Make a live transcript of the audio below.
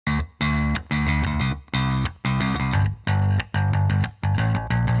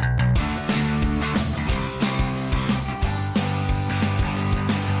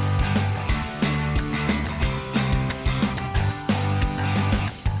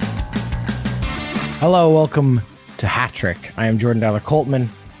Hello, welcome to Hat Trick. I am Jordan Dyler Coltman.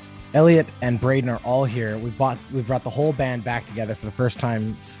 Elliot and Braden are all here. We've brought the whole band back together for the first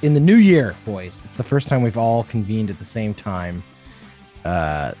time in the new year, boys. It's the first time we've all convened at the same time.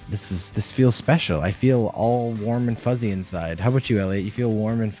 This feels special. I feel all warm and fuzzy inside. How about you, Elliot? You feel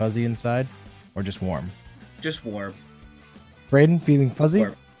warm and fuzzy inside, or just warm? Just warm. Braden, feeling fuzzy?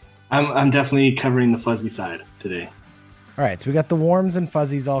 Warm. I'm definitely covering the fuzzy side today. All right, so we got the warms and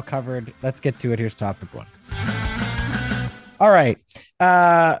fuzzies all covered. Let's get to it. Here's topic one. All right.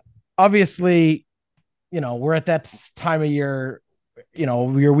 Obviously, we're at that time of year,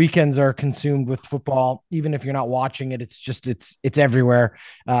 your weekends are consumed with football. Even if you're not watching it, it's everywhere.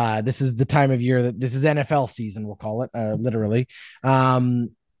 This is the time of year this is NFL season, we'll call it, literally.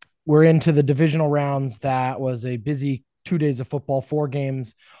 We're into the divisional rounds. That was a busy 2 days of football, 4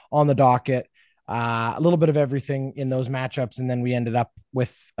 games on the docket. A little bit of everything in those matchups. And then we ended up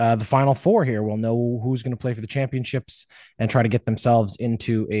with the final 4 here. We'll know who's going to play for the championships and try to get themselves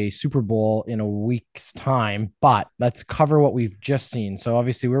into a Super Bowl in a week's time. But let's cover what we've just seen. So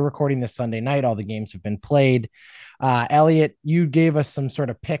obviously we're recording this Sunday night. All the games have been played. Elliot, you gave us some sort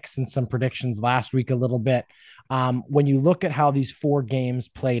of picks and some predictions last week a little bit. When you look at how these 4 games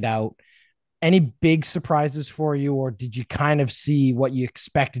played out, any big surprises for you, or did you kind of see what you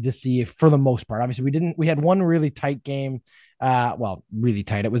expected to see for the most part? Obviously, we had one really tight game. Really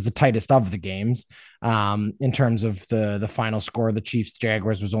tight. It was the tightest of the games in terms of the final score. The Chiefs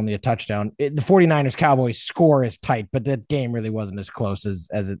Jaguars was only a touchdown. The 49ers Cowboys score is tight, but that game really wasn't as close as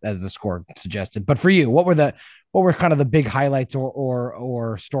the score suggested. But for you, what were kind of the big highlights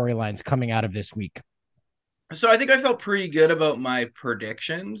or storylines coming out of this week? So I think I felt pretty good about my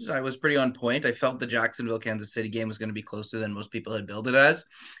predictions. I was pretty on point. I felt the Jacksonville Kansas City game was going to be closer than most people had billed it as.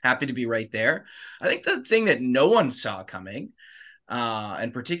 Happy to be right there. I think the thing that no one saw coming,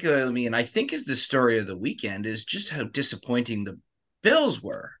 and particularly me, and I think is the story of the weekend, is just how disappointing the Bills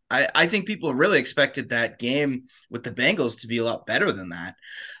were. I think people really expected that game with the Bengals to be a lot better than that.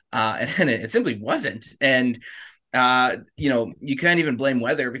 And it simply wasn't. And you can't even blame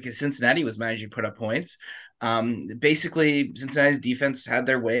weather because Cincinnati was managing to put up points. Basically, Cincinnati's defense had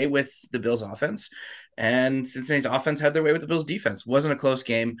their way with the Bills' offense, and Cincinnati's offense had their way with the Bills' defense. Wasn't a close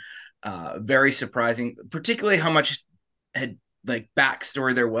game. Very surprising, particularly how much had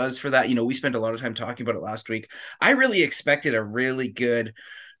backstory there was for that. We spent a lot of time talking about it last week. I really expected a really good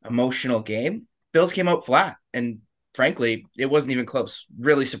emotional game. Bills came out flat, and frankly, it wasn't even close.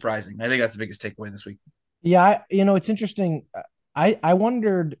 Really surprising. I think that's the biggest takeaway this week. Yeah, it's interesting. I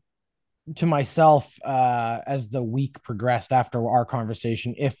wondered to myself as the week progressed after our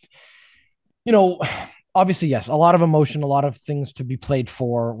conversation if, you know, obviously, yes, a lot of emotion, a lot of things to be played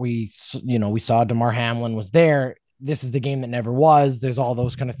for. We saw Damar Hamlin was there. This is the game that never was. There's all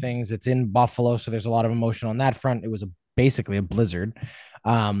those kind of things. It's in Buffalo, so there's a lot of emotion on that front. It was basically a blizzard,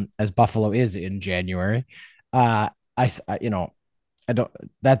 as Buffalo is in January. I don't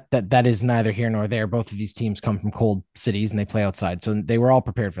that is neither here nor there. Both of these teams come from cold cities and they play outside, so they were all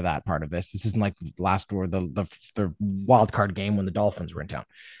prepared for that part of this. This isn't like last or the wild card game when the Dolphins were in town,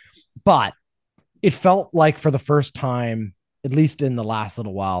 but it felt like for the first time, at least in the last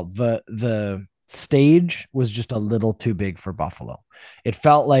little while, the stage was just a little too big for Buffalo. It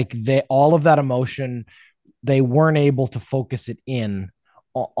felt like all of that emotion, they weren't able to focus it in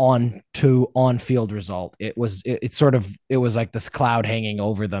on field result. It was like this cloud hanging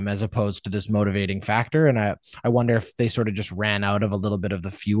over them as opposed to this motivating factor. And I wonder if they sort of just ran out of a little bit of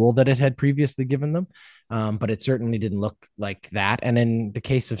the fuel that it had previously given them. But it certainly didn't look like that. And in the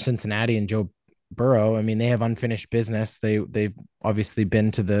case of Cincinnati and Joe Burrow, I mean, they have unfinished business. They've obviously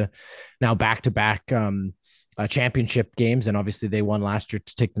been to the now back to back championship games, and obviously they won last year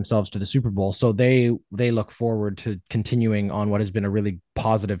to take themselves to the Super Bowl. So they look forward to continuing on what has been a really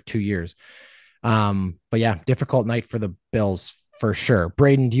positive 2 years. But yeah, difficult night for the Bills for sure.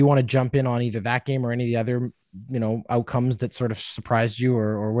 Braden, do you want to jump in on either that game or any of the other outcomes that sort of surprised you,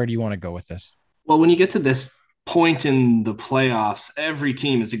 or where do you want to go with this? Well, when you get to this point in the playoffs, every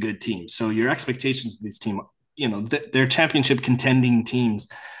team is a good team. So your expectations of these team, they're championship contending teams.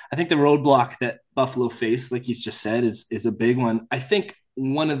 I think the roadblock that Buffalo faced, like he's just said, is a big one. I think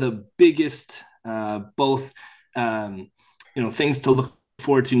one of the biggest things to look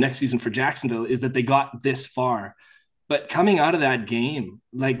forward to next season for Jacksonville is that they got this far. But coming out of that game,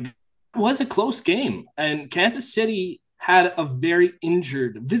 it was a close game. And Kansas City had a very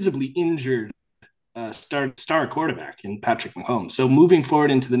visibly injured star quarterback in Patrick Mahomes. So moving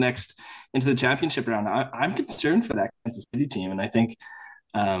forward into the championship round, I'm concerned for that Kansas City team. And I think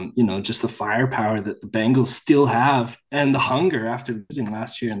just the firepower that the Bengals still have and the hunger after losing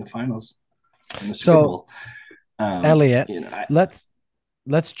last year in the finals. in the Super Bowl. Elliot,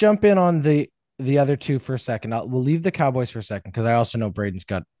 let's jump in on the other two for a second. We'll leave the Cowboys for a second because I also know Braden's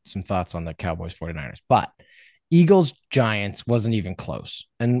got some thoughts on the Cowboys 49ers. But Eagles Giants wasn't even close.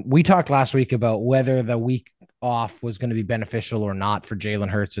 And we talked last week about whether the week off was going to be beneficial or not for Jalen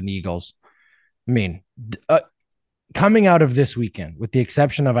Hurts and the Eagles. I mean, coming out of this weekend, with the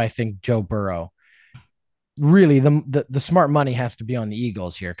exception of, I think, Joe Burrow, really the smart money has to be on the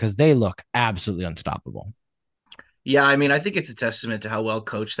Eagles here because they look absolutely unstoppable. Yeah, I mean, I think it's a testament to how well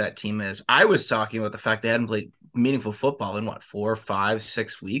coached that team is. I was talking about the fact they hadn't played meaningful football in 4, 5,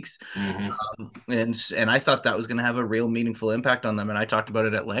 6 weeks, and I thought that was going to have a real meaningful impact on them. And I talked about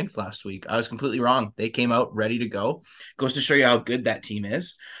it at length last week. I was completely wrong. They came out ready to go. Goes to show you how good that team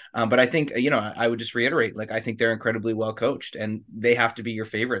is. But I think I would just reiterate, like I think they're incredibly well coached, and they have to be your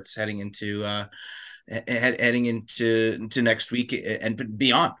favorites heading into next week and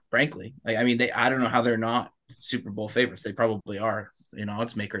beyond. Frankly, I mean, I don't know how they're not Super Bowl favorites. They probably are in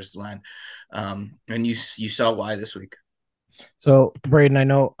odds makers land. And you saw why this week. So Braden, I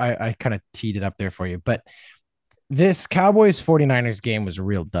know I kind of teed it up there for you, but this Cowboys 49ers game was a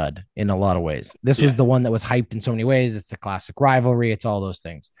real dud in a lot of ways. This was the one that was hyped in so many ways. It's a classic rivalry. It's all those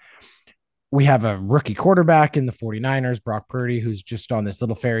things. We have a rookie quarterback in the 49ers, Brock Purdy, who's just on this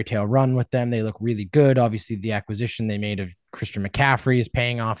little fairy tale run with them. They look really good. Obviously, the acquisition they made of Christian McCaffrey is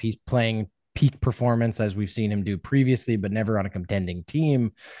paying off. He's playing peak performance as we've seen him do previously, but never on a contending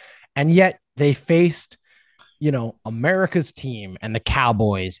team. And yet they faced, America's team and the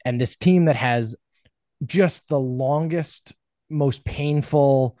Cowboys and this team that has just the longest, most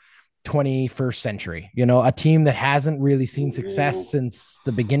painful 21st century, a team that hasn't really seen success since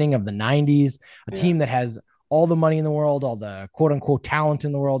the beginning of the 90s, a team that has all the money in the world, all the quote unquote talent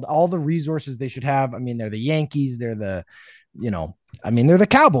in the world, all the resources they should have. I mean, they're the Yankees, they're the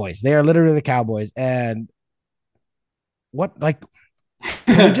Cowboys. They are literally the Cowboys. And can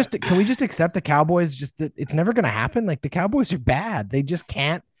we just accept the Cowboys? Just that it's never going to happen. Like the Cowboys are bad. They just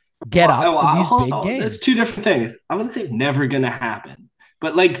can't get up for these big games. That's two different things. I wouldn't say never going to happen,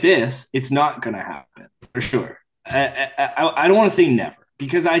 but like this, it's not going to happen for sure. I don't want to say never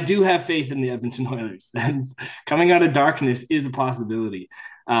because I do have faith in the Edmonton Oilers, and coming out of darkness is a possibility.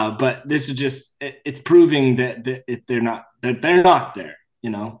 But this is just, it's proving that if they're not there,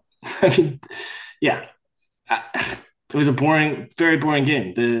 I mean, yeah, it was a very boring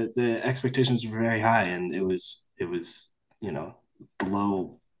game. The expectations were very high, and it was,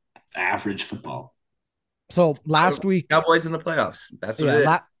 below average football. So last week, Cowboys in the playoffs. That's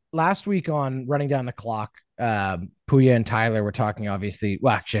what last week on Running Down the Clock, Puya and Tyler were talking, obviously,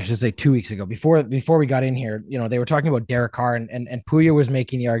 well, actually, I should say 2 weeks ago, before we got in here, they were talking about Derek Carr, and Puya was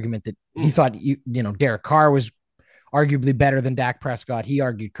making the argument that he thought, Derek Carr was arguably better than Dak Prescott. He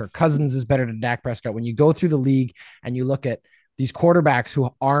argued Kirk Cousins is better than Dak Prescott. When you go through the league and you look at these quarterbacks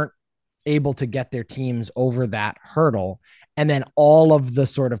who aren't able to get their teams over that hurdle, and then all of the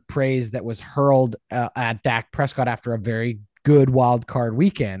sort of praise that was hurled at Dak Prescott after a very good wild card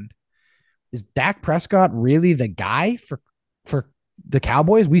weekend, is Dak Prescott really the guy for the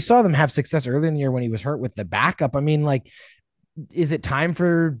Cowboys? We saw them have success early in the year when he was hurt with the backup. I mean, like, is it time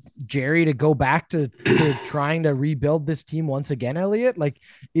for Jerry to go back to trying to rebuild this team once again, Elliot? Like,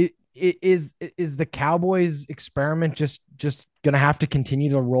 is the Cowboys experiment just going to have to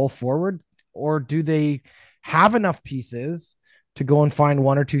continue to roll forward, or do they have enough pieces to go and find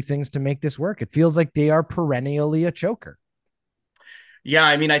one or two things to make this work? It feels like they are perennially a choker. Yeah,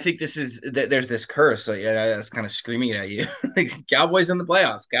 I mean, I think there's this curse. So yeah, that's kind of screaming at you. Like, Cowboys in the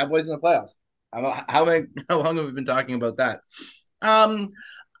playoffs. Cowboys in the playoffs. How long have we been talking about that? I'm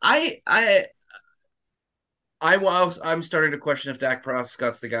starting to question if Dak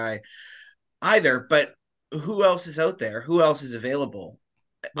Prescott's the guy either. But who else is out there? Who else is available?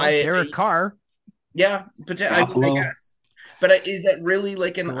 Derek Carr. Yeah, I guess. But is that really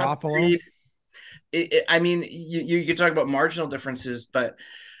like an upgrade? I mean, you could talk about marginal differences, but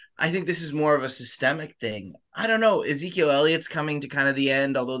I think this is more of a systemic thing. I don't know. Ezekiel Elliott's coming to kind of the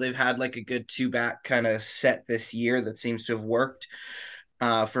end, although they've had like a good two-back kind of set this year that seems to have worked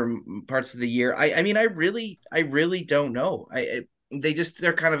for parts of the year. I mean, I really don't know.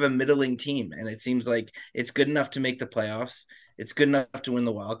 They're kind of a middling team, and it seems like it's good enough to make the playoffs. It's good enough to win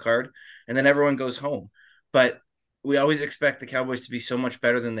the wild card, and then everyone goes home. But we always expect the Cowboys to be so much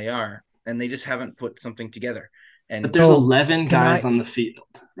better than they are, and they just haven't put something together. But And there's So 11 can guys I? on the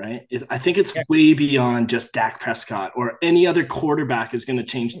field, right? I think it's yeah, way beyond just Dak Prescott or any other quarterback is going to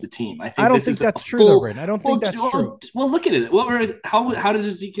change the team. I I think don't this think is a that's true though, full. Braden. I don't think Well, that's true. well, look at it. How did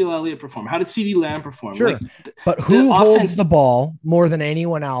Ezekiel Elliott perform? How did CeeDee Lamb perform? Like Sure. But the who holds the offense. ball more than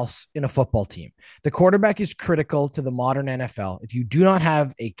anyone else in a football team? The quarterback is critical to the modern NFL. If you do not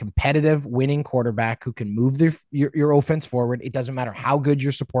have a competitive winning quarterback who can move your offense forward, it doesn't matter how good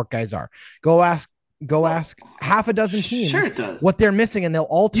your support guys are. Go ask Well, half a dozen sure teams it does. what they're missing, and they'll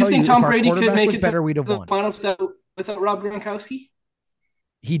all You tell think you if Tom our Brady could quarterback make was it to better, we'd have the won. finals without Rob Gronkowski?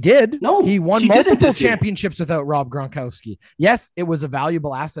 He did. He No, won he didn't multiple this year. championships without Rob Gronkowski. Yes, it was a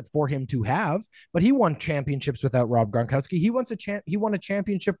valuable asset for him to have, but he won championships without Rob Gronkowski. He won a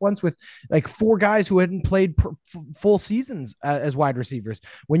championship once with like four guys who hadn't played full seasons as wide receivers.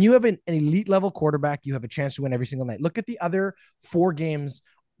 When you have an elite level quarterback, you have a chance to win every single night. Look at the other four games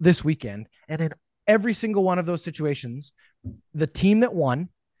this weekend, and in every single one of those situations, the team that won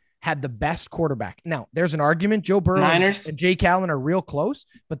had the best quarterback. Now, there's an argument Joe Burrow Niners, and Jake Allen are real close,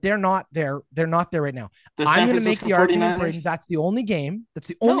 but they're not there. They're not there right now. the I'm San going to make Francisco the argument, Braden, 49ers. that's the only game. That's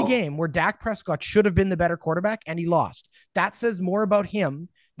the only No, game where Dak Prescott should have been the better quarterback and he lost. That says more about him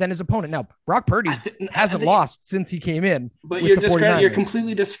than his opponent. Now, Brock Purdy hasn't lost since he came in. But with the 49ers. you're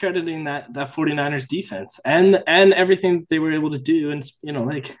completely discrediting that 49ers defense and everything they were able to do and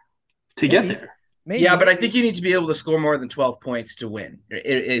to get there. Maybe. Yeah, but I think you need to be able to score more than 12 points to win.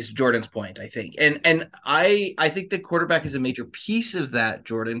 Is Jordan's point, I think. And I think the quarterback is a major piece of that,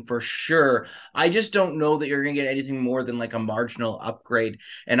 Jordan, for sure. I just don't know that you're going to get anything more than like a marginal upgrade.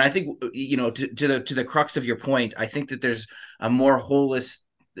 And I think, to the crux of your point, I think that there's a more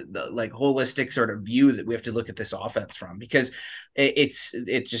holistic sort of view that we have to look at this offense from, because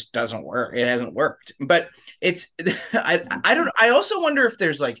it just doesn't work. It hasn't worked. But it's I also wonder if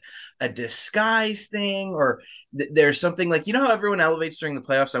there's like a disguise thing, or there's something like, how everyone elevates during the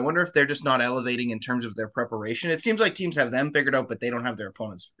playoffs. I wonder if they're just not elevating in terms of their preparation. It seems like teams have them figured out, but they don't have their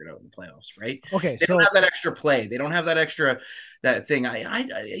opponents figured out in the playoffs, right? Okay, They don't have that extra play. They don't have that thing.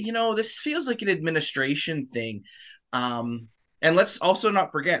 This feels like an administration thing. And let's also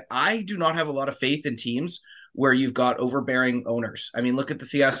not forget, I do not have a lot of faith in teams where you've got overbearing owners. I mean, look at the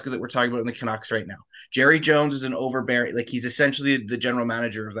fiasco that we're talking about in the Canucks right now. Jerry Jones is an overbearing, like he's essentially the general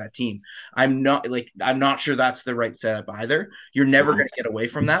manager of that team. I'm not sure that's the right setup either. You're never going to get away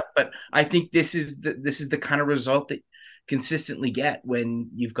from that. But I think this is the kind of result that consistently get when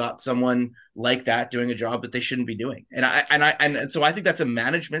you've got someone like that doing a job that they shouldn't be doing. And so I think that's a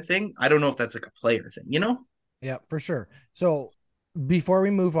management thing. I don't know if that's like a player thing, Yeah, for sure. So before we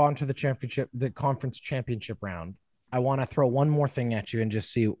move on to the conference championship round, I want to throw one more thing at you and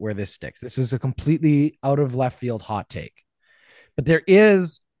just see where this sticks. This is a completely out of left field hot take, but there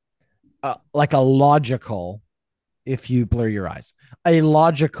is like a logical, if you blur your eyes, a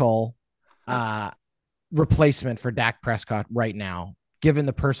logical replacement for Dak Prescott right now, given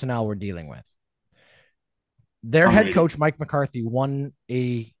the personnel we're dealing with. Their head coach, Mike McCarthy, won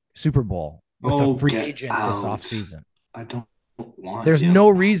a Super Bowl with a free agent this offseason. I don't want There's no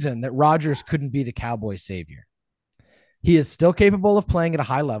reason that Rodgers couldn't be the Cowboys' savior. He is still capable of playing at a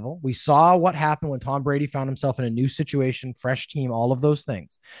high level. We saw what happened when Tom Brady found himself in a new situation, fresh team, all of those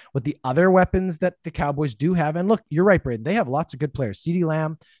things. With the other weapons that the Cowboys do have, and look, you're right, Braden, they have lots of good players. CeeDee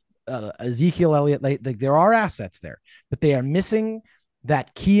Lamb, Ezekiel Elliott, there are assets there, but they are missing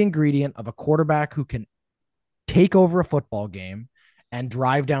that key ingredient of a quarterback who can take over a football game and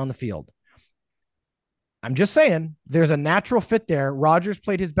drive down the field. I'm just saying there's a natural fit there. Rodgers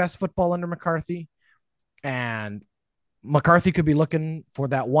played his best football under McCarthy, and McCarthy could be looking for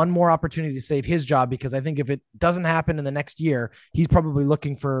that one more opportunity to save his job, because I think if it doesn't happen in the next year, he's probably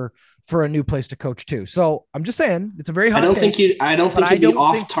looking for a new place to coach too. So I'm just saying it's a very hot I don't take, think you'd be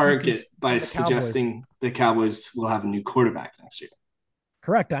off target by suggesting the Cowboys will have a new quarterback next year.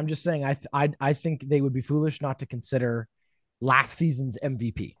 Correct. I'm just saying I think they would be foolish not to consider last season's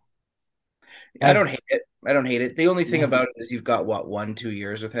MVP. I don't hate it. The only thing about it is you've got 1-2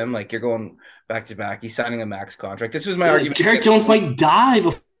 years with him. Like, you're going back to back. He's signing a max contract. This was my argument. Jerry Jones might die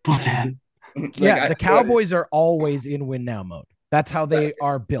before then. The Cowboys are always in win now mode. That's how they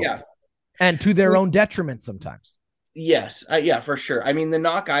are built. Yeah. And to their own detriment sometimes. Yes. For sure. I mean, the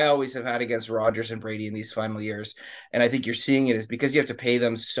knock I always have had against Rodgers and Brady in these final years, and I think you're seeing it, is because you have to pay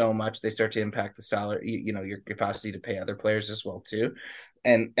them so much, they start to impact the salary, your capacity to pay other players as well too.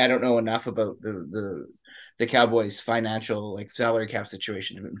 And I don't know enough about the Cowboys' financial, like, salary cap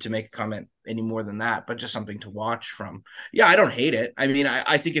situation to make a comment any more than that, but just something to watch from. Yeah, I don't hate it. I mean,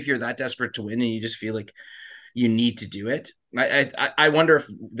 I think if you're that desperate to win and you just feel like you need to do it, I wonder if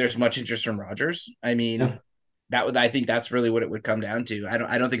there's much interest from Rodgers. I mean, I think that's really what it would come down to.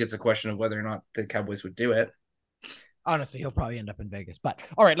 I don't think it's a question of whether or not the Cowboys would do it. Honestly, he'll probably end up in Vegas. But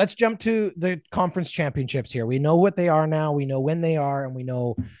all right, let's jump to the conference championships here. We know what they are now. We know when they are, and we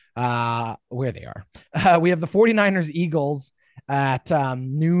know where they are. We have the 49ers Eagles at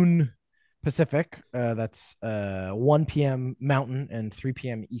noon Pacific. That's 1 p.m. Mountain and 3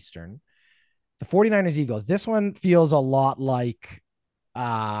 p.m. Eastern. The 49ers Eagles. This one feels a lot like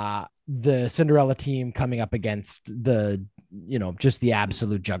the Cinderella team coming up against the, just the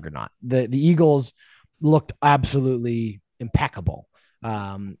absolute juggernaut. The Eagles looked absolutely impeccable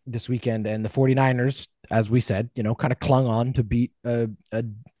this weekend, and the 49ers, as we said, kind of clung on to beat it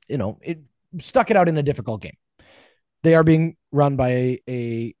stuck it out in a difficult game. They are being run by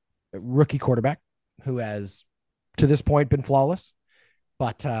a rookie quarterback who has to this point been flawless,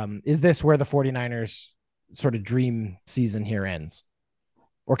 but is this where the 49ers sort of dream season here ends,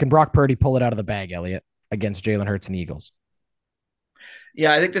 or can Brock Purdy pull it out of the bag, Elliot, against Jalen Hurts and the Eagles?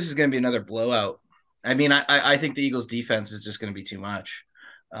 Yeah, I think this is going to be another blowout. I mean, I think the Eagles defense is just going to be too much.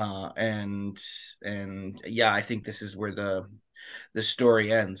 And yeah, I think this is where the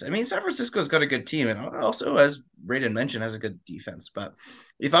story ends. I mean, San Francisco's got a good team, and also, as Braden mentioned, has a good defense. But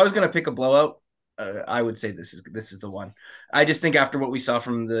if I was going to pick a blowout, I would say this is the one. I just think after what we saw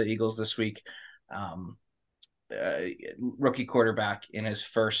from the Eagles this week, rookie quarterback in his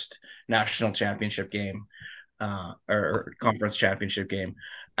first national championship game, or conference championship game,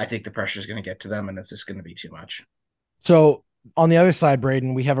 I think the pressure is going to get to them, and it's just going to be too much. So on the other side,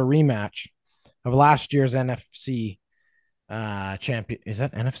 Braden, we have a rematch of last year's NFC champion. Is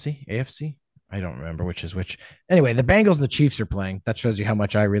that NFC? AFC? I don't remember which is which. Anyway, the Bengals and the Chiefs are playing. That shows you how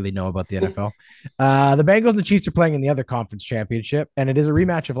much I really know about the NFL. The Bengals and the Chiefs are playing in the other conference championship, and it is a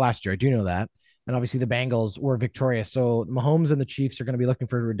rematch of last year. I do know that. And obviously the Bengals were victorious. So Mahomes and the Chiefs are going to be looking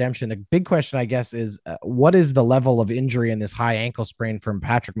for redemption. The big question, I guess, is what is the level of injury in this high ankle sprain from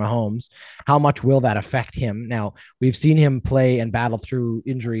Patrick Mahomes? How much will that affect him? Now, we've seen him play and battle through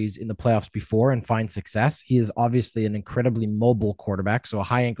injuries in the playoffs before and find success. He is obviously an incredibly mobile quarterback. So a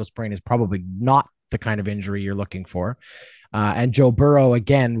high ankle sprain is probably not the kind of injury you're looking for. And Joe Burrow,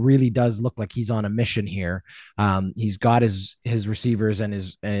 again, really does look like he's on a mission here. He's got his receivers and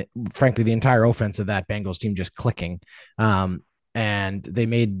frankly, the entire offense of that Bengals team just clicking. And they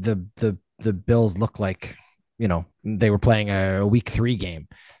made the Bills look like, they were playing a week 3 game.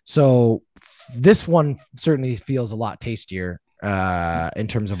 So this one certainly feels a lot tastier in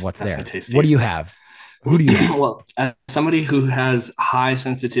terms of what's there. Tastier. What do you have? Who do you have? Well, as somebody who has high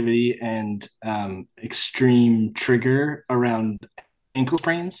sensitivity and extreme trigger around ankle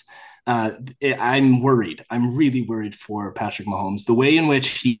sprains, I'm worried. I'm really worried for Patrick Mahomes. The way in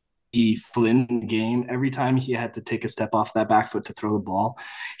which he flew in the game, every time he had to take a step off that back foot to throw the ball.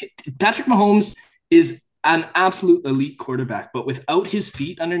 Patrick Mahomes is an absolute elite quarterback, but without his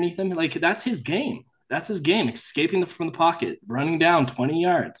feet underneath him, like that's his game. That's his game, escaping from the pocket, running down 20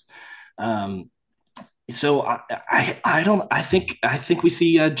 yards. So I think we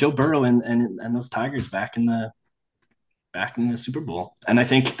see Joe Burrow and those Tigers back in the Super Bowl, and I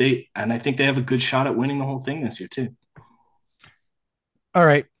think they have a good shot at winning the whole thing this year too. All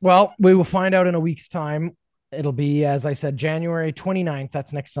right. Well, we will find out in a week's time. It'll be, as I said, January 29th.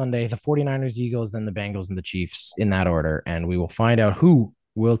 That's next Sunday. The 49ers, Eagles, then the Bengals and the Chiefs in that order, and we will find out who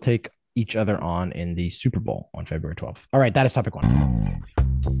will take each other on in the Super Bowl on February 12th. All right. That is topic 1.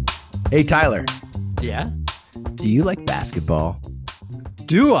 Hey, Tyler. Yeah? Do you like basketball?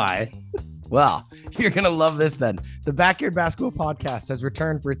 Do I? Well, you're going to love this then. The Backyard Basketball Podcast has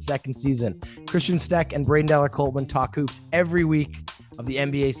returned for its second season. Christian Steck and Braden Della-Coltman talk hoops every week of the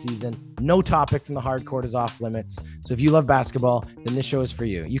NBA season. No topic from the hard court is off limits. So if you love basketball, then this show is for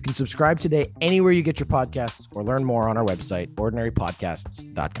you. You can subscribe today anywhere you get your podcasts or learn more on our website,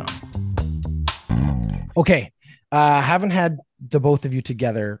 ordinarypodcasts.com. Okay. Haven't had the both of you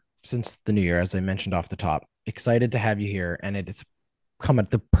together since the new year, as I mentioned off the top. Excited to have you here, and it's come at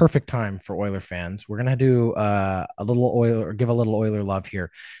the perfect time for Oiler fans. We're gonna do give a little Oiler love here.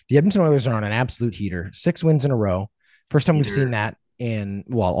 The Edmonton Oilers are on an absolute heater, 6 wins in a row. First time we've seen that in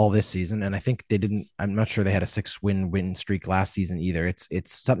all this season, and I think I'm not sure they had a 6-win streak last season either.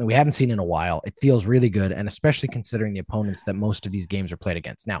 It's something we haven't seen in a while. It feels really good, and especially considering the opponents that most of these games are played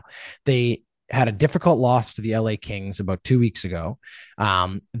against. Now, they had a difficult loss to the LA Kings about 2 weeks ago.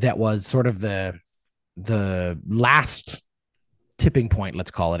 That was sort of the last tipping point,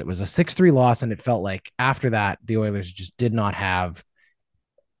 let's call it. It was a 6-3 loss, and it felt like after that, the Oilers just did not have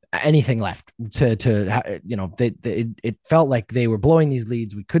anything left it felt like they were blowing these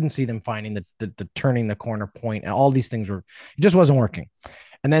leads. We couldn't see them finding the turning the corner point, and all these things it just wasn't working.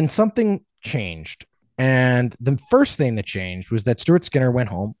 And then something changed, And the first thing that changed was that Stuart Skinner went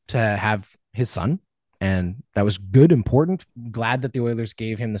home to have his son. And that was good, important. Glad that the Oilers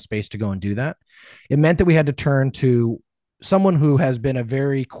gave him the space to go and do that. It meant that we had to turn to someone who has been a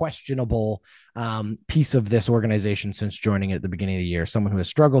very questionable piece of this organization since joining it at the beginning of the year. Someone who has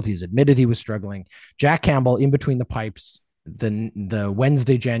struggled. He's admitted he was struggling. Jack Campbell, in between the pipes, the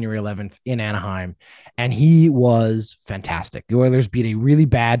Wednesday, January 11th in Anaheim, and he was fantastic. The Oilers beat a really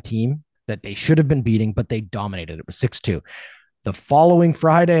bad team that they should have been beating, but they dominated. It was 6-2. The following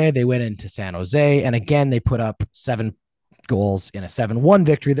Friday, they went into San Jose, and again, they put up 7 goals in a 7-1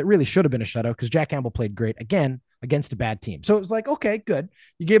 victory that really should have been a shutout because Jack Campbell played great again against a bad team. So it was like, okay, good.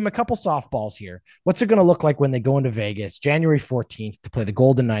 You gave him a couple softballs here. What's it going to look like when they go into Vegas January 14th to play the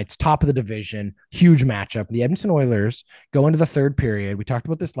Golden Knights, top of the division, huge matchup. The Edmonton Oilers go into the third period. We talked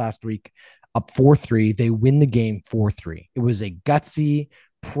about this last week, up 4-3. They win the game 4-3. It was a gutsy,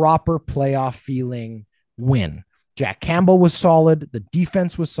 proper playoff feeling win. Jack Campbell was solid. The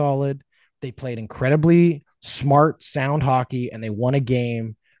defense was solid. They played incredibly smart, sound hockey, and they won a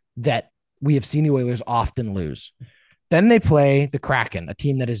game that we have seen the Oilers often lose. Then they play the Kraken, a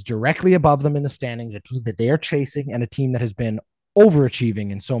team that is directly above them in the standings, a team that they are chasing, and a team that has been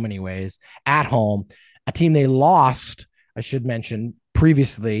overachieving in so many ways at home, a team they lost, I should mention,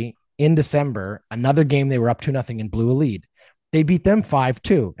 previously in December, another game they were up 2-0 and blew a lead. They beat them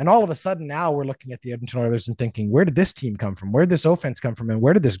 5-2. And all of a sudden now we're looking at the Edmonton Oilers and thinking, where did this team come from? Where did this offense come from? And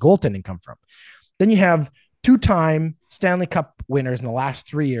where did this goaltending come from? Then you have 2-time Stanley Cup winners in the last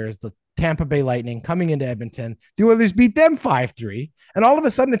 3 years, the Tampa Bay Lightning, coming into Edmonton. The Oilers beat them 5-3. And all of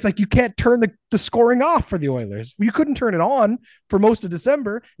a sudden it's like you can't turn the scoring off for the Oilers. You couldn't turn it on for most of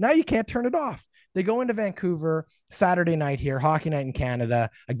December. Now you can't turn it off. They go into Vancouver Saturday night here, Hockey Night in Canada.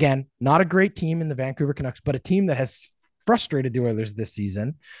 Again, not a great team in the Vancouver Canucks, but a team that has frustrated the Oilers this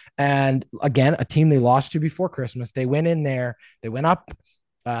season. And again, a team they lost to before Christmas. They went in there, they went up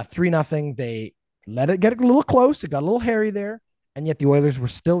 3-0. They let it get a little close. It got a little hairy there. And yet the Oilers were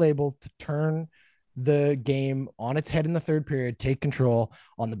still able to turn the game on its head in the third period, take control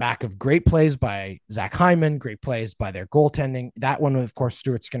on the back of great plays by Zach Hyman, great plays by their goaltending. That one, of course,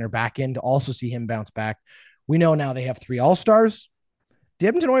 Stuart Skinner back in to also see him bounce back. We know now they have 3 All-Stars. The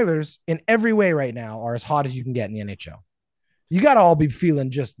Edmonton Oilers, in every way right now, are as hot as you can get in the NHL. You got to all be feeling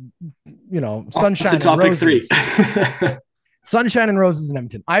just, sunshine and roses. 3. Sunshine and roses in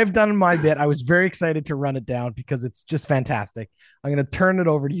Edmonton. I've done my bit. I was very excited to run it down because it's just fantastic. I'm going to turn it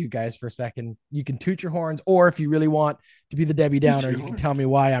over to you guys for a second. You can toot your horns, or if you really want to be the Debbie Downer, you can tell me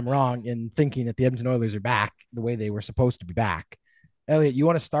why I'm wrong in thinking that the Edmonton Oilers are back the way they were supposed to be back. Elliot, you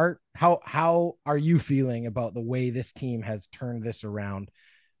want to start? How are you feeling about the way this team has turned this around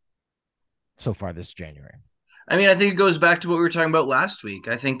so far this January? I mean, I think it goes back to what we were talking about last week.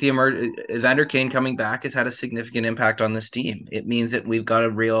 I think the Evander Kane coming back has had a significant impact on this team. It means that we've got a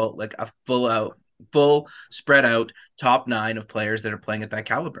real, like a full spread out top 9 of players that are playing at that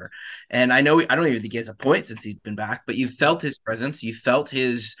caliber. And I don't even think he has a point since he's been back, but you felt his presence. You felt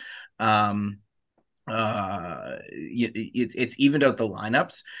his, it's evened out the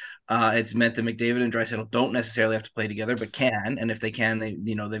lineups. It's meant that McDavid and Draisaitl don't necessarily have to play together, but can. And if they can,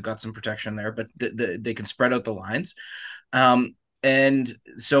 they've got some protection there, but they can spread out the lines. And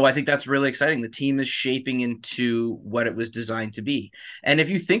so I think that's really exciting. The team is shaping into what it was designed to be. And if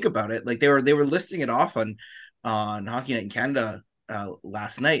you think about it, like they were listing it off on Hockey Night in Canada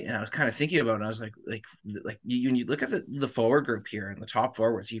last night, and I was kind of thinking about it. And I was like you look at the forward group here and the top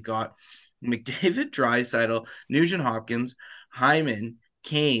forwards. You've got McDavid, Draisaitl, Nugent Hopkins, Hyman,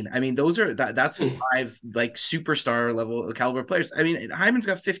 Kane. I mean, that's 5 like superstar level caliber players. I mean, Hyman's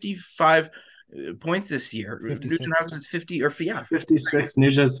got 55 points this year. 56. Nugent Hopkins 50 or 56.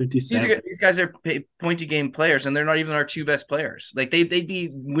 Nugent's 57. These guys are point a game players, and they're not even our 2 best players. Like they'd be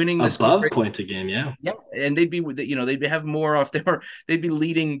winning this above point a game, yeah, and they'd they'd have more off there. They'd be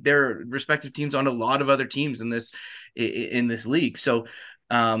leading their respective teams on a lot of other teams in this league. So,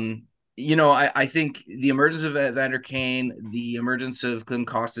 I think the emergence of Evander Kane, the emergence of Klim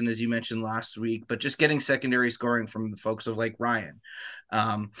Kostin, as you mentioned last week, but just getting secondary scoring from the folks of like Ryan,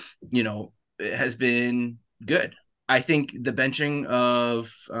 has been good. I think the benching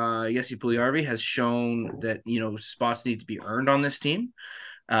of Jesse Puljujarvi has shown that, spots need to be earned on this team.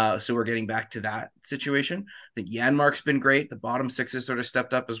 So we're getting back to that situation. I think Janmark's been great. The bottom 6 has sort of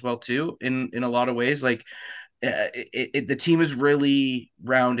stepped up as well, too, in a lot of ways. Like, the team is really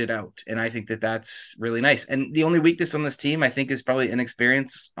rounded out, and I think that that's really nice. And the only weakness on this team, I think, is probably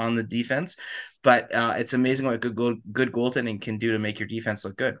inexperience on the defense. But it's amazing what good goaltending can do to make your defense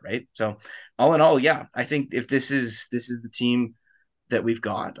look good, right? So, all in all, yeah, I think if this is the team that we've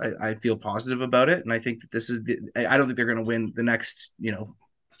got. I feel positive about it, and I think that this is. I don't think they're going to win the next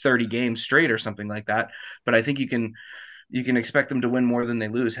 30 games straight or something like that, but I think you can expect them to win more than they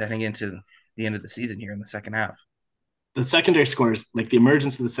lose heading into the end of the season here in the second half. The secondary scores, like the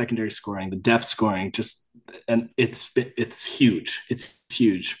emergence of the secondary scoring, the depth scoring, and it's huge. It's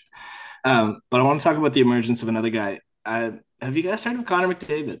huge. But I want to talk about the emergence of another guy. Have you guys heard of Connor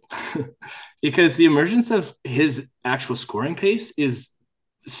McDavid? Because the emergence of his actual scoring pace is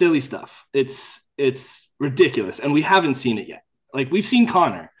silly stuff. It's ridiculous, and we haven't seen it yet. Like, we've seen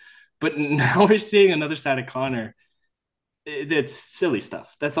Connor, but now we're seeing another side of Connor. That's silly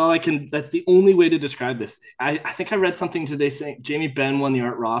stuff. That's the only way to describe this. I think I read something today saying Jamie Benn won the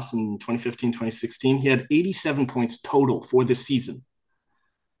Art Ross in 2015, 2016. He had 87 points total for this season.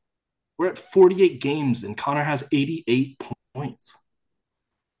 We're at 48 games and Connor has 88 points.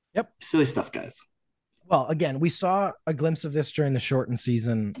 Yep. Silly stuff, guys. Well, again, we saw a glimpse of this during the shortened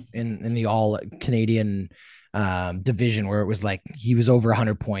season in the all Canadian division, where it was like he was over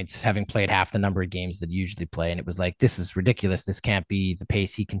 100 points having played half the number of games that you usually play, and it was like, this is ridiculous, this can't be the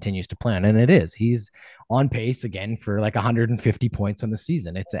pace he continues to play on. And it is. He's on pace again for like 150 points on the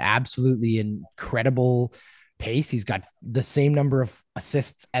season. It's absolutely incredible pace. He's got the same number of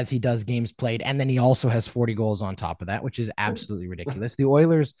assists as he does games played, and then he also has 40 goals on top of that, which is absolutely ridiculous. The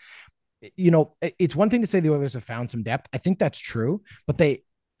Oilers, it's one thing to say the Oilers have found some depth. I think that's true, but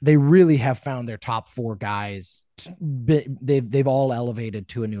they really have found their top four guys. They've all elevated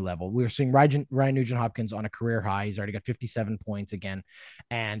to a new level. We're seeing Ryan Nugent-Hopkins on a career high. He's already got 57 points again.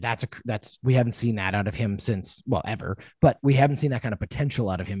 And we haven't seen that out of him since, well, ever, but we haven't seen that kind of potential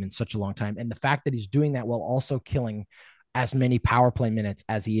out of him in such a long time. And the fact that he's doing that while also killing as many power play minutes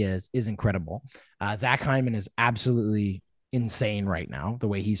as he is incredible. Zach Hyman is absolutely insane right now, the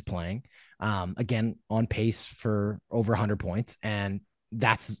way he's playing. Again, on pace for over 100 points. And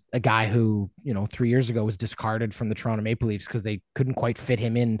that's a guy who, 3 years ago was discarded from the Toronto Maple Leafs because they couldn't quite fit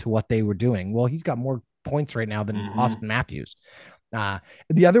him into what they were doing. Well, he's got more points right now than Austin Matthews. The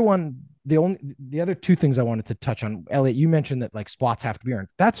other two things I wanted to touch on, Elliot, you mentioned that like spots have to be earned.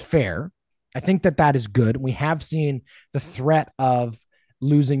 That's fair. I think that is good. We have seen the threat of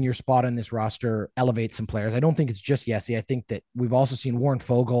losing your spot on this roster elevate some players. I don't think it's just Yessi. I think that we've also seen Warren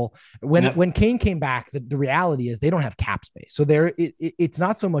Fogle. When Kane came back, the reality is they don't have cap space. So it's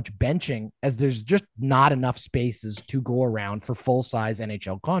not so much benching as there's just not enough spaces to go around for full-size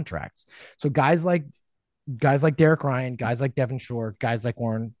NHL contracts. So guys like Derek Ryan, guys like Devin Shore, guys like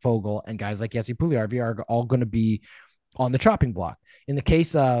Warren Fogle, and guys like Jesse Puljujarvi are all going to be on the chopping block. In the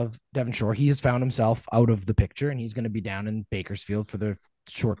case of Devin Shore, he has found himself out of the picture, and he's going to be down in Bakersfield for the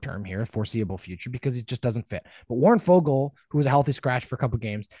short term here, foreseeable future, because he just doesn't fit. But Warren Fogle, who was a healthy scratch for a couple of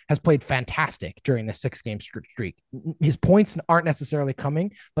games, has played fantastic during the 6-game streak. His points aren't necessarily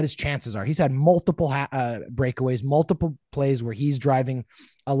coming, but his chances are. He's had multiple breakaways, multiple plays where he's driving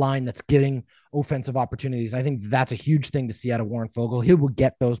a line that's getting offensive opportunities. I think that's a huge thing to see out of Warren Fogle. He will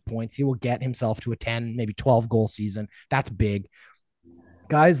get those points. He will get himself to a 10, maybe 12 goal season. That's big.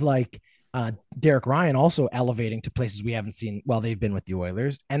 Guys like Derek Ryan also elevating to places we haven't seen while they've been with the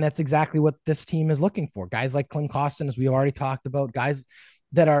Oilers. And that's exactly what this team is looking for. Guys like Klim Kostin, as we already talked about, guys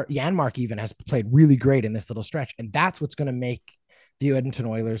that are Janmark even has played really great in this little stretch. And that's what's going to make the Edmonton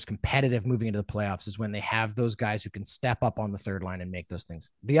Oilers competitive moving into the playoffs, is when they have those guys who can step up on the third line and make those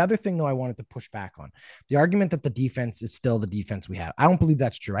things. The other thing, though, I wanted to push back on, the argument that the defense is still the defense we have. I don't believe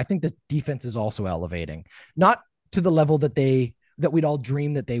that's true. I think the defense is also elevating, not to the level that we'd all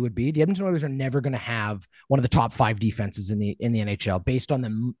dream that they would be. The Edmonton Oilers are never going to have one of the top 5 defenses in the NHL based on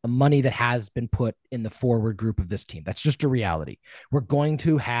the money that has been put in the forward group of this team. That's just a reality. We're going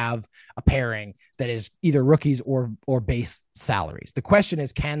to have a pairing that is either rookies or base salaries. The question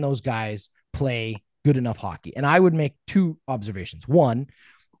is, can those guys play good enough hockey? And I would make 2 observations. One,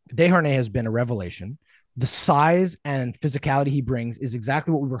 Desharnais has been a revelation. The size and physicality he brings is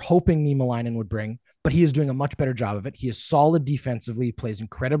exactly what we were hoping Niemelainen would bring, but he is doing a much better job of it. He is solid defensively. He plays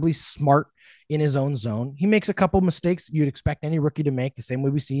incredibly smart in his own zone. He makes a couple mistakes you'd expect any rookie to make, the same way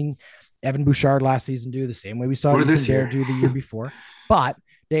we've seen Evan Bouchard last season do, the same way we saw Ethan Bear do the year before. But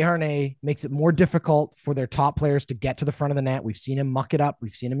Desharnais makes it more difficult for their top players to get to the front of the net. We've seen him muck it up.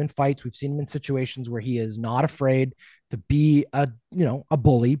 We've seen him in fights. We've seen him in situations where he is not afraid to be a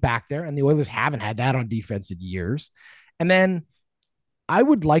bully back there. And the Oilers haven't had that on defense in years. And then I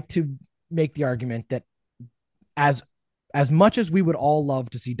would like to make the argument that as much as we would all love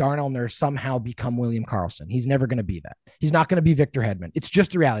to see Darnell Nurse somehow become William Karlsson, he's never going to be that. He's not going to be Victor Hedman. It's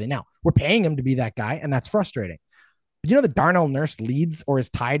just the reality. Now, we're paying him to be that guy, and that's frustrating. But that Darnell Nurse leads or is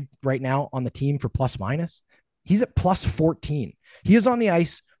tied right now on the team for plus minus? He's at plus 14. He is on the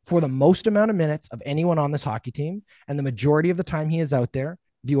ice for the most amount of minutes of anyone on this hockey team. And the majority of the time he is out there,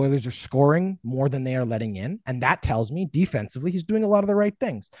 the Oilers are scoring more than they are letting in. And that tells me defensively, he's doing a lot of the right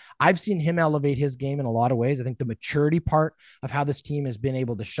things. I've seen him elevate his game in a lot of ways. I think the maturity part of how this team has been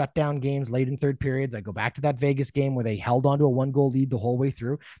able to shut down games late in third periods. I go back to that Vegas game where they held on to a 1-goal lead the whole way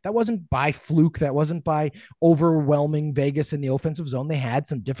through. That wasn't by fluke. That wasn't by overwhelming Vegas in the offensive zone. They had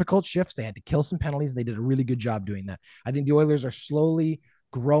some difficult shifts. They had to kill some penalties. They did a really good job doing that. I think the Oilers are slowly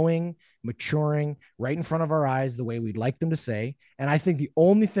growing, maturing right in front of our eyes, the way we'd like them to say. And I think the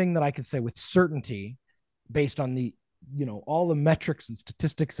only thing that I can say with certainty, based on the, all the metrics and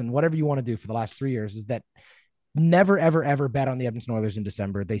statistics and whatever you want to do for the last 3 years, is that never, ever, ever bet on the Edmonton Oilers in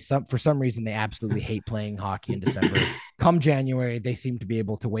December. For some reason, they absolutely hate playing hockey in December. Come January, they seem to be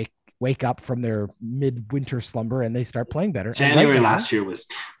able to wake up from their midwinter slumber and they start playing better. January last year was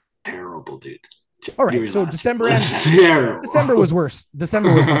terrible, dude. All right, so December was worse.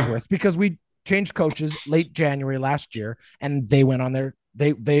 December was much worse because we changed coaches late January last year, and they went on their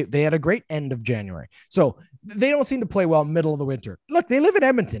they had a great end of January. So they don't seem to play well middle of the winter. Look, they live in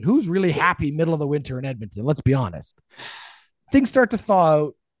Edmonton. Who's really happy middle of the winter in Edmonton? Let's be honest. Things start to thaw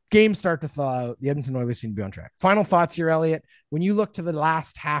out. Games start to thaw out. The Edmonton Oilers seem to be on track. Final thoughts here, Elliot. When you look to the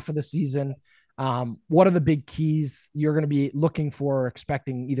last half of the season, what are the big keys you're going to be looking for or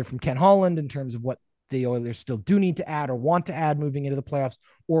expecting either from Ken Holland in terms of what the Oilers still do need to add or want to add moving into the playoffs,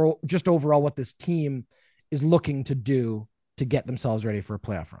 or just overall what this team is looking to do to get themselves ready for a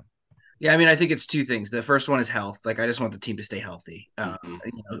playoff run? Yeah, I mean, I think it's two things. The first one is health. Like, I just want the team to stay healthy.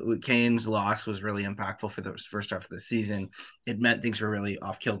 Kane's loss was really impactful for the first half of the season. It meant things were really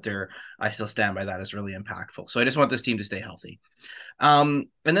off kilter. I still stand by that as really impactful. So I just want this team to stay healthy. And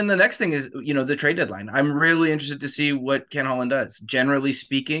then the next thing is, the trade deadline. I'm really interested to see what Ken Holland does. Generally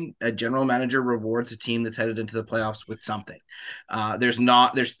speaking, a general manager rewards a team that's headed into the playoffs with something. There's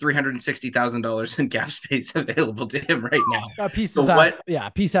 $360,000 in cap space available to him right now. A piece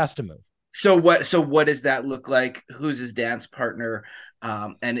has to move. So what does that look like? Who's his dance partner?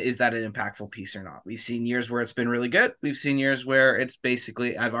 And is that an impactful piece or not? We've seen years where it's been really good. We've seen years where it's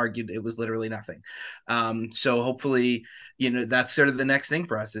basically, I've argued it was literally nothing. So hopefully, that's sort of the next thing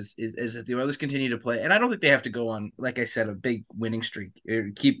for us is if the Oilers continue to play. And I don't think they have to go on, like I said, a big winning streak,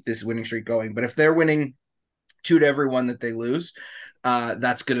 keep this winning streak going. But if they're winning 2 to every 1 that they lose,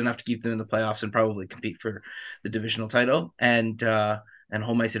 that's good enough to keep them in the playoffs and probably compete for the divisional title and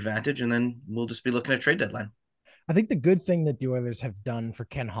home ice advantage. And then we'll just be looking at trade deadline. I think the good thing that the Oilers have done for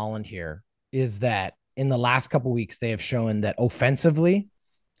Ken Holland here is that in the last couple of weeks, they have shown that offensively,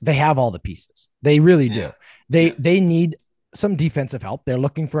 they have all the pieces. They really do. They need some defensive help. They're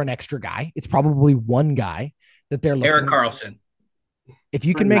looking for an extra guy. It's probably one guy that they're looking Erik Karlsson. If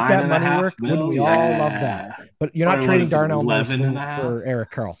you can make that money work, wouldn't we all love that? But you're not trading Darnell Nurse for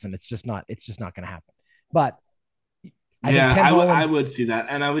Erik Karlsson. It's just not going to happen. But I would see that.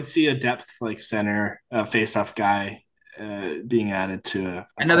 And I would see a depth like center face-off guy being added to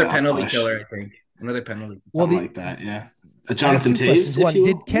another penalty killer, I think. Another penalty. Something like that, yeah. Jonathan Toews.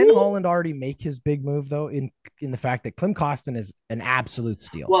 Did Ken Holland already make his big move, though, in the fact that Klim Kostin is an absolute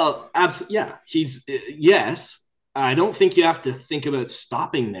steal? Well, yeah. He's yes. I don't think you have to think about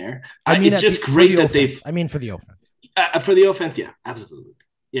stopping there. It's just great that they've... I mean, for the offense. For the offense, yeah, absolutely.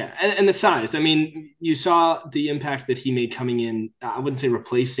 Yeah, and the size. I mean, you saw the impact that he made coming in. I wouldn't say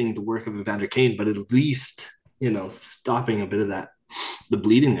replacing the work of Evander Kane, but at least, stopping a bit of the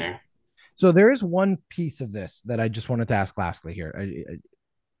bleeding there. So there is one piece of this that I just wanted to ask lastly here.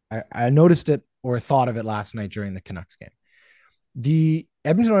 I noticed it or thought of it last night during the Canucks game. The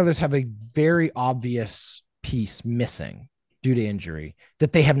Edmonton Oilers have a very obvious piece missing due to injury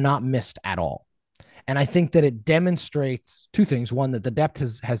that they have not missed at all. And I think that it demonstrates two things. One, that the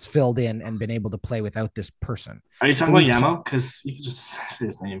depth has filled in and been able to play without this person. Are you talking about Yamo? Because you can just say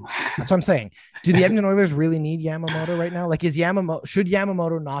his name. That's what I'm saying. Do the Edmonton Oilers really need Yamamoto right now? Like, should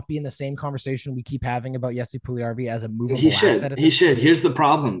Yamamoto not be in the same conversation we keep having about Jesse Puljujarvi as a movable asset? He should. Here's the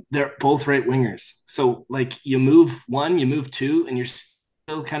problem. They're both right wingers. So, like, you move one, you move two, and you're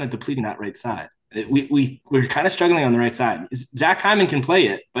still kind of depleting that right side. We're kind of struggling on the right side. Zach Hyman can play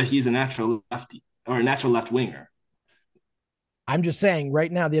it, but he's a natural lefty. Or a natural left winger. I'm just saying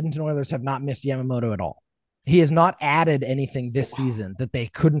right now, the Edmonton Oilers have not missed Yamamoto at all. He has not added anything this season that they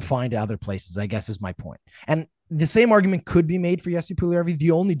couldn't find at other places, I guess is my point. And the same argument could be made for Jesse Puljujarvi. The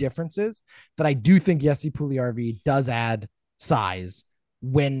only difference is that I do think Jesse Puljujarvi does add size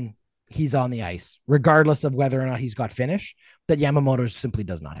when he's on the ice, regardless of whether or not he's got finish, that Yamamoto simply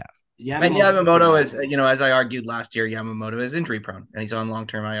does not have. Yamamoto is, as I argued last year, Yamamoto is injury prone and he's on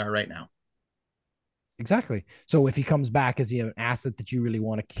long-term IR right now. Exactly. So if he comes back, is he an asset that you really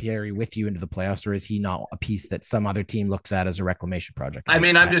want to carry with you into the playoffs, or is he not a piece that some other team looks at as a reclamation project? I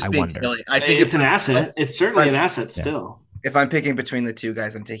mean, I'm just I being wonder. silly. I think It's an asset. It's certainly an asset Yeah. still if I'm picking between the two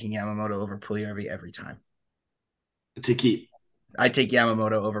guys, I'm taking Yamamoto over Puljujarvi every time. to keep. I take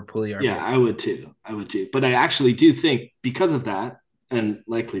Yamamoto over Puljujarvi. Yeah, I would too. But I actually do think because of that, and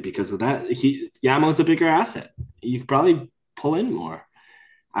likely because of that, Yamo's a bigger asset. You could probably pull in more.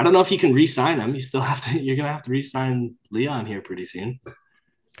 I don't know if you can re-sign him. You're gonna have to re-sign Leon here pretty soon.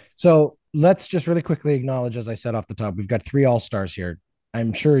 So let's just really quickly acknowledge, as I said off the top, we've got 3 All-Stars here.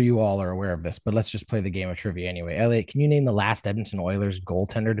 I'm sure you all are aware of this, but let's just play the game of trivia anyway. Elliot, can you name the last Edmonton Oilers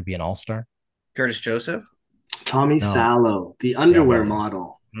goaltender to be an All-Star? Curtis Joseph. Tommy Salo, the underwear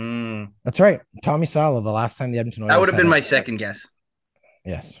model. That's right. Tommy Salo, the last time the Edmonton Oilers. That would have been my second guess.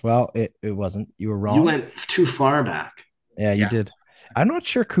 Yes. Well, it wasn't. You were wrong. You went too far back. Yeah, you did. I'm not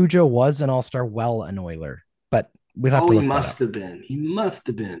sure Cujo was an All-Star an Oiler, but we'll have to look he must have been. He must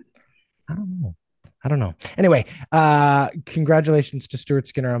have been. I don't know. Anyway, congratulations to Stuart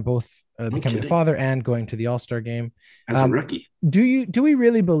Skinner on both becoming a father and going to the All-Star game. As a rookie. Do we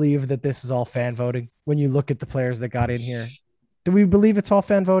really believe that this is all fan voting when you look at the players that got in here? Do we believe it's all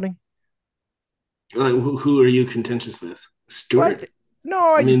fan voting? Who are you contentious with? Stuart?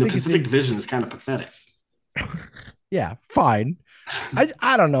 No, I mean, just the think Pacific Division is kind of pathetic. Yeah, fine.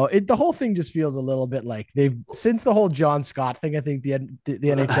 I don't know. The whole thing just feels a little bit like since the whole John Scott thing. I think the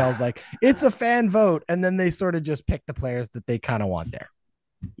NHL is like, it's a fan vote, and then they sort of just pick the players that they kind of want there.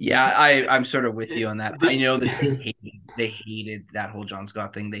 Yeah, I'm sort of with you on that. I know that they hated that whole John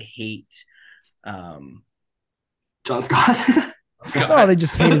Scott thing. They hate John Scott. No, they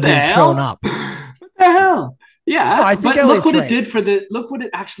just hated him showing up. What the hell? Yeah, no, I think but look what it did look what it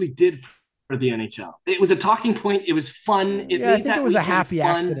actually did for the NHL. It was a talking point. It was fun. I think it was a happy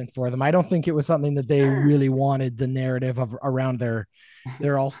accident for them. I don't think it was something that they really wanted the narrative of around their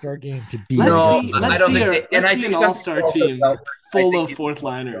All-Star game to be. Let's see an All-Star team full of fourth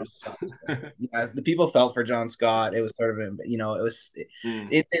liners. Yeah, the people felt for John Scott. It was sort of,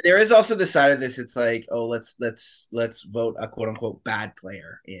 there is also the side of this. It's like, oh, let's vote a quote unquote bad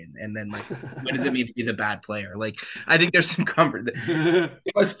player in, and then like, what does it mean to be the bad player? Like, I think there's some comfort.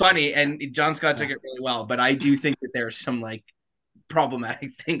 It was funny, and John Scott took it really well, but I do think that there's some like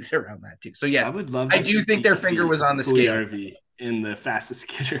problematic things around that too. So yes, I do think their finger was on the scale in the fastest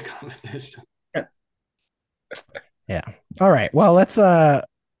skater competition. Yeah. All right. Well, let's I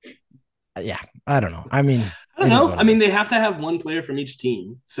don't know. I mean, they have to have one player from each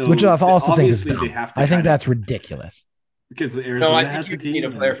team. So which I also think is dumb. I think that's ridiculous. Because Arizona I think you need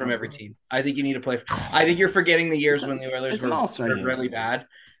a player from every team. I think you need a player. I think you're forgetting the years when the Oilers were really bad.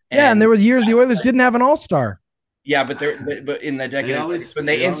 And there were years the Oilers didn't have an All-Star. Yeah, but in the decade when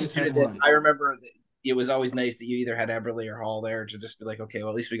they instituted this, I remember it was always nice that you either had Eberle or Hall there to just be like, okay, well,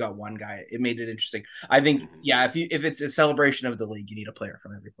 at least we got one guy. It made it interesting. I think, if it's a celebration of the league, you need a player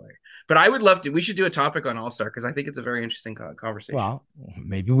from every player. But I would love to. We should do a topic on All-Star because I think it's a very interesting conversation. Well,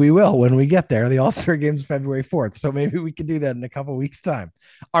 maybe we will when we get there. The All-Star game's February 4th, so maybe we could do that in a couple weeks' time.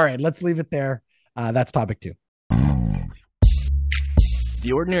 All right, let's leave it there. That's topic 2.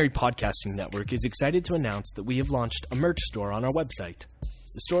 The Ordinary Podcasting Network is excited to announce that we have launched a merch store on our website.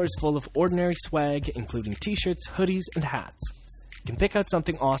 The store is full of ordinary swag, including t-shirts, hoodies, and hats. You can pick out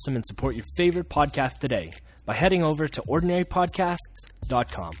something awesome and support your favorite podcast today by heading over to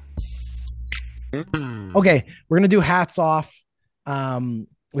ordinarypodcasts.com. Okay, we're going to do hats off. We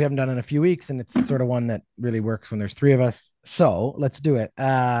haven't done it in a few weeks, and it's sort of one that really works when there's 3 of us. So let's do it.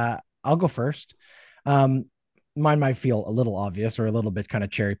 I'll go first. Mine might feel a little obvious or a little bit kind of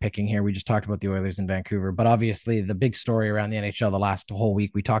cherry picking here. We just talked about the Oilers in Vancouver, but obviously the big story around the NHL the last whole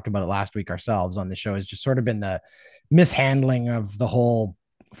week, we talked about it last week ourselves on the show, has just sort of been the mishandling of the whole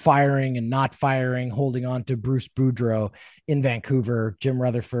firing and not firing, holding on to Bruce Boudreau in Vancouver. Jim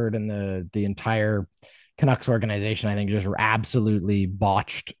Rutherford and the entire Canucks organization, I think, just absolutely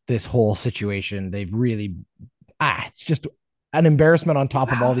botched this whole situation. They've really, it's just an embarrassment on top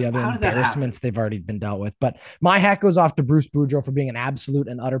of all the other embarrassments they've already been dealt with. But my hat goes off to Bruce Boudreau for being an absolute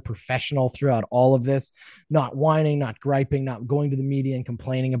and utter professional throughout all of this, not whining, not griping, not going to the media and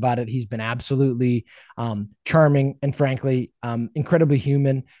complaining about it. He's been absolutely charming and frankly, incredibly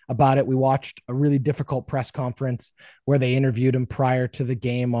human about it. We watched a really difficult press conference where they interviewed him prior to the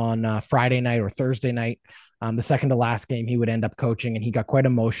game on Friday night or Thursday night. The second to last game he would end up coaching, and he got quite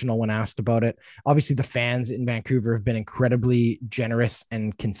emotional when asked about it. Obviously, the fans in Vancouver have been incredibly generous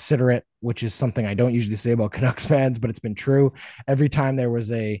and considerate, which is something I don't usually say about Canucks fans, but it's been true. Every time there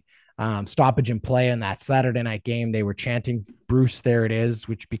was a stoppage in play in that Saturday night game, they were chanting Bruce, there it is,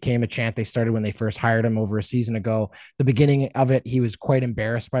 which became a chant they started when they first hired him over a season ago. The beginning of it, he was quite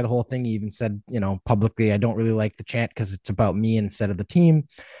embarrassed by the whole thing. He even said, publicly, I don't really like the chant because it's about me instead of the team.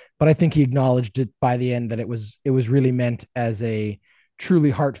 But I think he acknowledged it by the end that it was really meant as a truly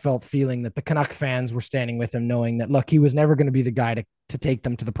heartfelt feeling that the Canuck fans were standing with him, knowing that, look, he was never going to be the guy to take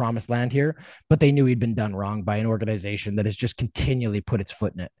them to the promised land here, but they knew he'd been done wrong by an organization that has just continually put its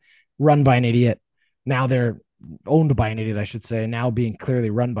foot in it. Run by an idiot. Now they're owned by an idiot, I should say, now being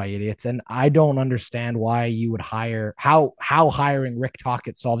clearly run by idiots. And I don't understand why you would hire how hiring Rick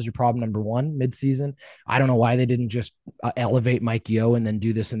Tocchet solves your problem. Number one, midseason. I don't know why they didn't just elevate Mike Yeo and then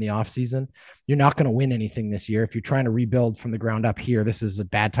do this in the offseason. You're not going to win anything this year. If you're trying to rebuild from the ground up here, this is a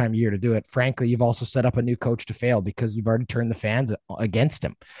bad time of year to do it. Frankly, you've also set up a new coach to fail because you've already turned the fans against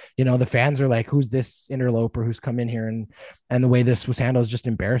him. The fans are like, who's this interloper who's come in here? And the way this was handled is just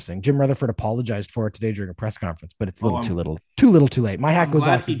embarrassing. Jim Rutherford apologized for it today during a press conference, but it's a little too little too late. My hat goes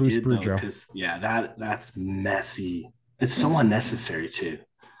off to Bruce Boudreau. Yeah, that's messy. It's so unnecessary too.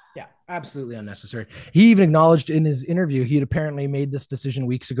 Yeah, absolutely unnecessary. He even acknowledged in his interview he'd apparently made this decision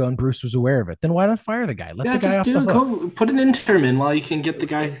weeks ago and Bruce was aware of it. Then why not fire the guy? Let the guy off the hook. Go put an interim in while you can get the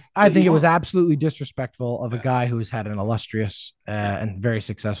guy. I think it was absolutely disrespectful of a guy who's had an illustrious and very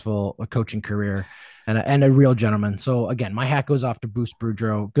successful coaching career and a real gentleman. So again, my hat goes off to Bruce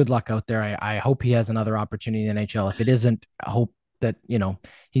Boudreau. Good luck out there. I hope he has another opportunity in the NHL. If it isn't, I hope that,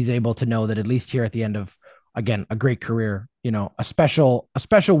 he's able to know that at least here at the end of, again, a great career, a special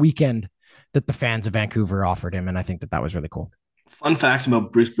weekend that the fans of Vancouver offered him. And I think that was really cool. Fun fact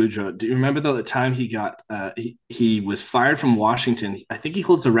about Bruce Boudreau. Do you remember the time he got, he was fired from Washington? I think he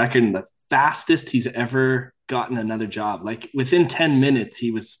holds the record in the fastest he's ever gotten another job. Like within 10 minutes,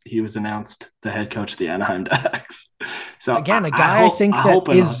 he was announced the head coach of the Anaheim Ducks. So again, a guy I think that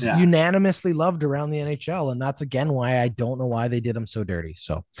is unanimously loved around the NHL. And that's again, why I don't know why they did him so dirty.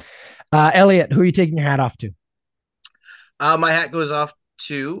 So Elliot, who are you taking your hat off to? My hat goes off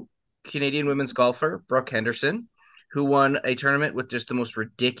to Canadian women's golfer, Brooke Henderson, who won a tournament with just the most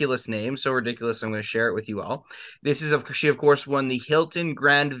ridiculous name. So ridiculous, I'm going to share it with you all. She, of course, won the Hilton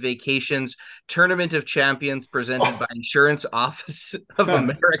Grand Vacations Tournament of Champions presented by Insurance Office of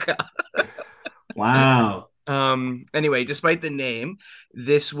America. Wow. Anyway, despite the name,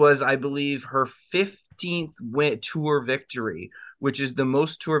 this was, I believe, her 15th tour victory, which is the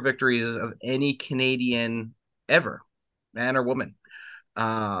most tour victories of any Canadian ever, man or woman.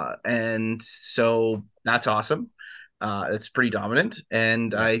 And so that's awesome. It's pretty dominant,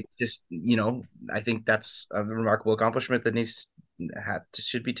 and I just, I think that's a remarkable accomplishment that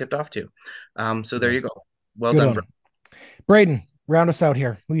should be tipped off to. So there you go. Well done, Braden. Round us out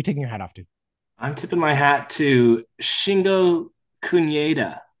here. Who are you taking your hat off to? I'm tipping my hat to Shingo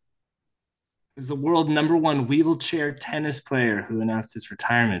Kunieda. He's the world #1 wheelchair tennis player who announced his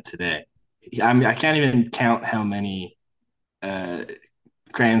retirement today. I can't even count how many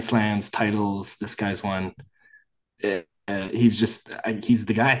Grand Slams titles this guy's won. He's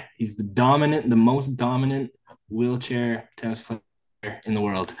the guy. He's the most dominant wheelchair tennis player in the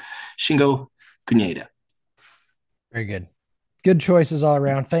world. Shingo Kunieda. Very good. Good choices all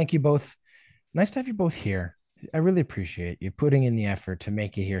around. Thank you both. Nice to have you both here. I really appreciate you putting in the effort to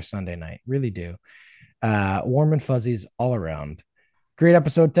make it here Sunday night. Really do. Warm and fuzzies all around. Great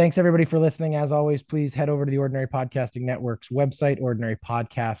episode. Thanks everybody for listening. As always, please head over to the Ordinary Podcasting Network's website,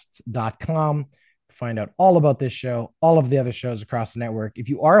 ordinarypodcasts.com. Find out all about this show, all of the other shows across the network. If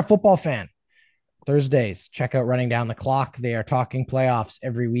you are a football fan, Thursdays, check out Running Down the Clock. They are talking playoffs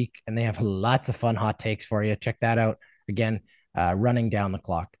every week, and they have lots of fun hot takes for you. Check that out. Again, Running Down the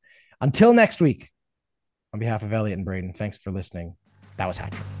Clock. Until next week, on behalf of Elliot and Braden, thanks for listening. That was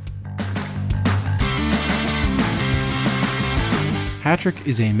Hat Trick. Hat Trick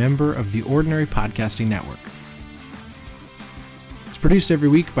is a member of the Ordinary Podcasting Network. Produced every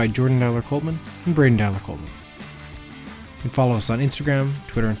week by Jordan Dowler Coltman and Braden Dowler Coltman. You can follow us on Instagram,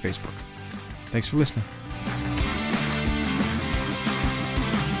 Twitter, and Facebook. Thanks for listening.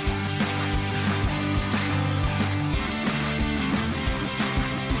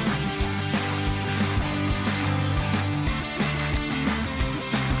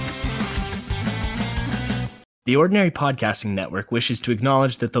 The Ordinary Podcasting Network wishes to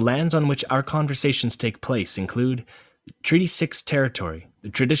acknowledge that the lands on which our conversations take place include Treaty 6 territory, the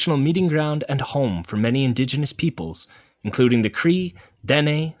traditional meeting ground and home for many Indigenous peoples, including the Cree,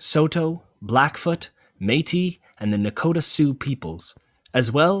 Dene, Saulteaux, Blackfoot, Métis, and the Nakota Sioux peoples,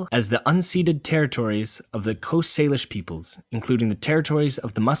 as well as the unceded territories of the Coast Salish peoples, including the territories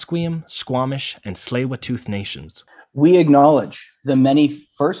of the Musqueam, Squamish, and Tsleil-Waututh nations. We acknowledge the many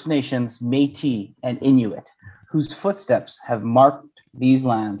First Nations, Métis, and Inuit whose footsteps have marked these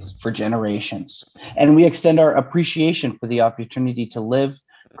lands for generations. And we extend our appreciation for the opportunity to live,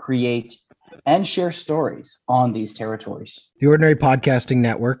 create, and share stories on these territories. The Ordinary Podcasting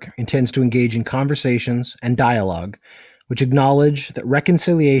Network intends to engage in conversations and dialogue which acknowledge that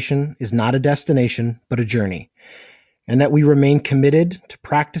reconciliation is not a destination, but a journey, and that we remain committed to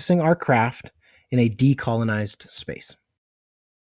practicing our craft in a decolonized space.